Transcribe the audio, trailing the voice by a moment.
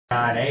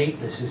98.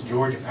 This is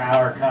Georgia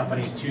Power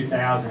Company's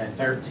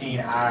 2013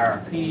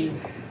 IRP,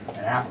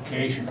 an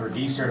application for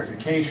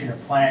decertification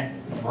of Plant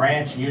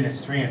Branch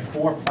Units 3 and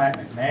 4, Plant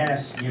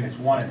McManus Units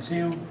 1 and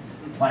 2,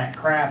 Plant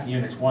Craft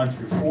Units 1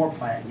 through 4,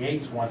 Plant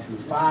Yates 1 through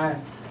 5,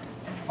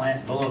 and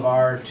Plant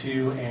Boulevard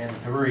 2 and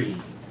 3.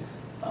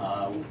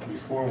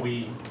 Before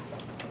we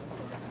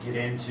get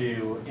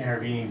into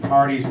intervening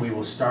parties, we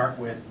will start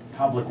with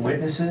public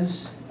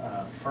witnesses.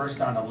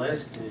 First on the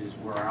list is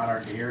we're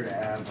honored here to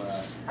have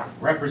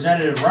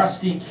Representative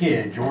Rusty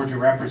Kidd, Georgia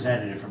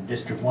representative from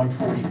District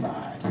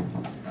 145.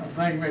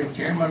 Thank you, Mr.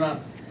 Chairman. I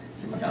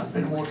seem like I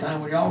spend more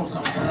time with y'all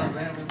sometimes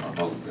than with my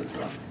folks.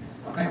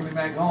 My family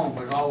back home,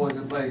 but it's always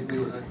a place to be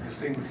with a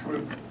distinguished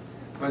group,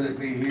 whether it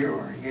be here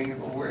or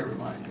Yingling or wherever it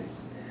might be.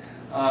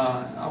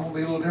 I'm going to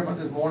be a little different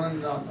this morning.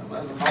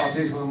 As a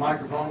politician with a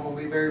microphone, I'm going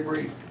to be very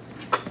brief.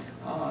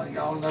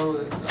 Y'all know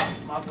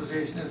that my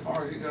position as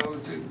far as it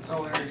goes to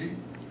solar energy,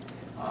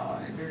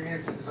 I'm very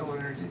interested in solar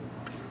energy,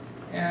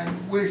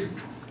 and wish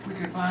we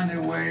could find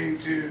a way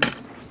to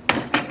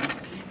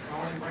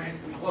only Branch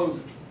from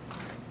closing.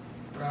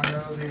 But I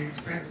know the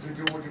expense of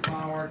Georgia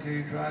Power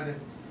to try to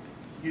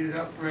get it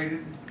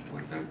upgraded,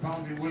 which they'd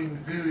probably be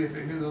willing to do if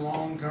they knew the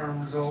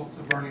long-term results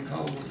of burning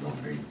coal was going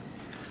to be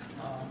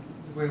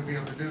the way we'll be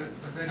able to do it.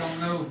 But they don't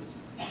know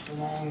the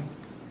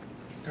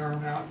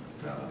long-term out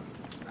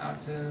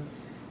to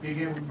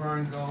begin with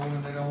burning coal,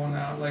 and they don't want to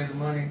outlay the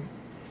money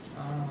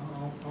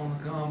on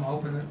the come,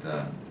 hoping that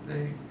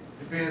the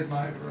feds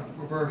might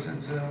reverse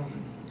themselves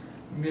and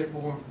admit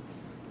more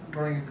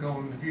burning coal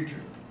in the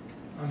future.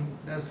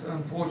 That's an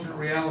unfortunate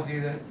reality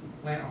that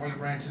Plant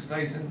Branch is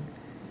facing,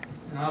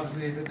 and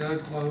obviously if it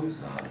does close,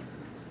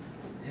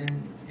 and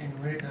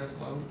when it does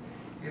close,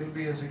 it'll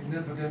be a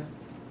significant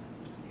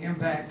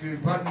impact to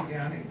Putnam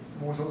County,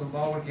 more so than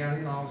Baldwin County,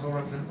 and also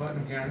represent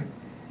Putnam County,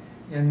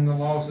 in the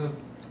loss of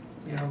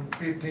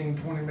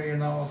 $15–20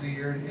 million a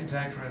year in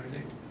tax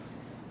revenue.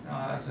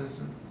 That's a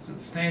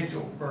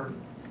substantial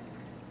burden.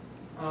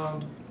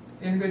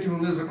 Individual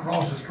who lives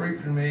across the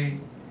street from me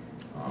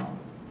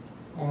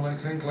on Lake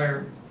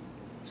Sinclair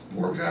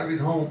works out of his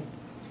home.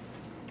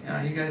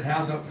 He got his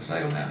house up for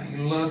sale now. He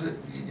loves it.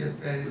 He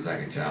just had his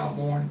second child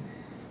born.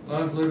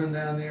 Loves living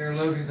down there,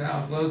 loves his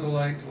house, loves the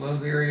lake,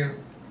 loves the area.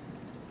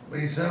 But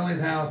he's selling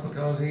his house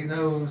because he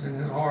knows in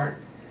his heart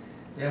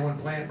that when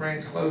Plant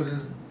Branch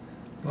closes,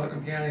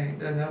 Putnam County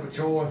doesn't have a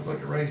choice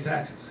but to raise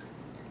taxes.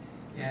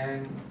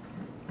 And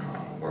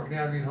working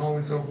out of his home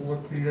and so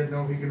forth, he doesn't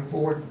know if he can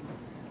afford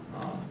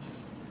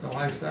the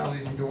lifestyle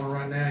he's enjoying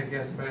right now. He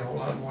has to pay a whole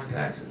lot more in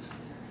taxes.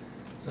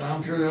 So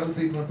I'm sure there are other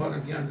people in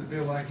Putnam County that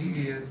feel like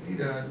he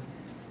does,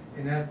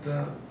 and that's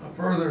a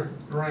further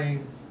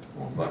drain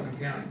on Putnam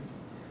County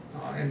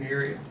in the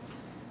area.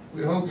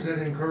 We hope that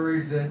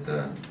encourage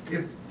that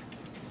if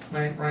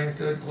Plant Branch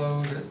does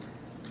close, that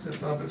the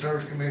Public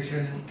Service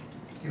Commission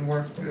can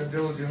work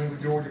diligently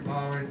with Georgia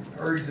Power and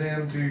urge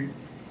them to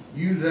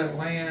use that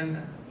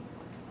land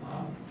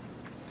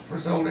for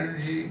solar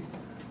energy,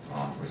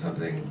 for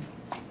something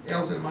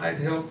else that might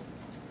help,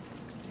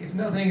 if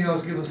nothing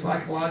else, give a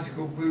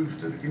psychological boost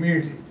to the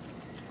community.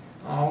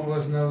 All of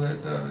us know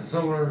that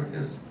solar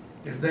is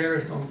there,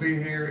 it's going to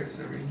be here, it's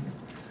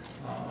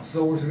a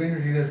source of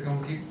energy that's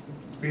going to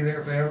be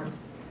there forever,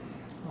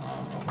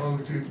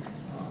 opposed to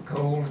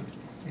coal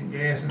and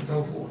gas and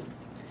so forth.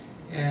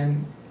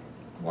 And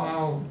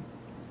while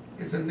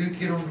it's a new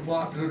kid on the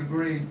block to a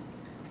degree,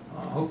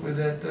 hopefully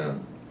that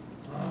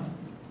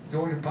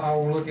Georgia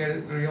Power will look at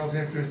it through y'all's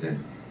interest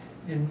and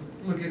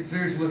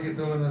seriously look at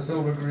building a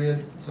solar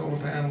grid, solar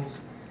panels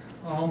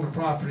on the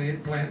property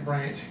at Plant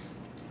Branch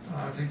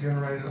to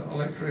generate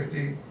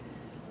electricity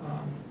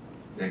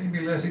that can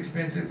be less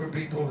expensive for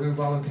people who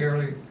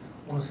voluntarily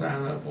want to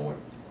sign up for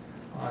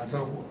it.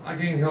 So I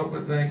can't help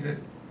but think that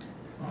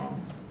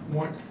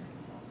once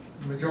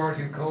the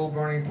majority of coal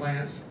burning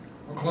plants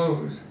are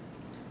closed,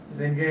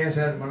 then gas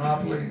has a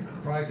monopoly.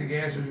 The price of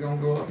gas is going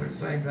to go up at the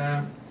same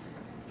time,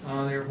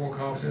 therefore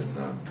causing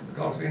the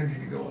cost of energy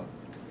to go up.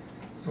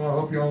 So I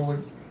hope y'all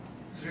would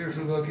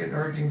seriously look at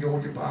urging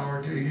Georgia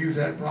Power to use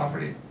that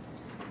property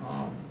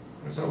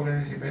for solar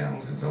energy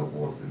panels and so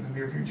forth in the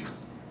near future.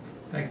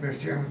 Thank you, Mr.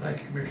 Chairman. Thank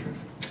you, Commissioners.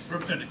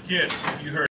 Representative Kidd, you heard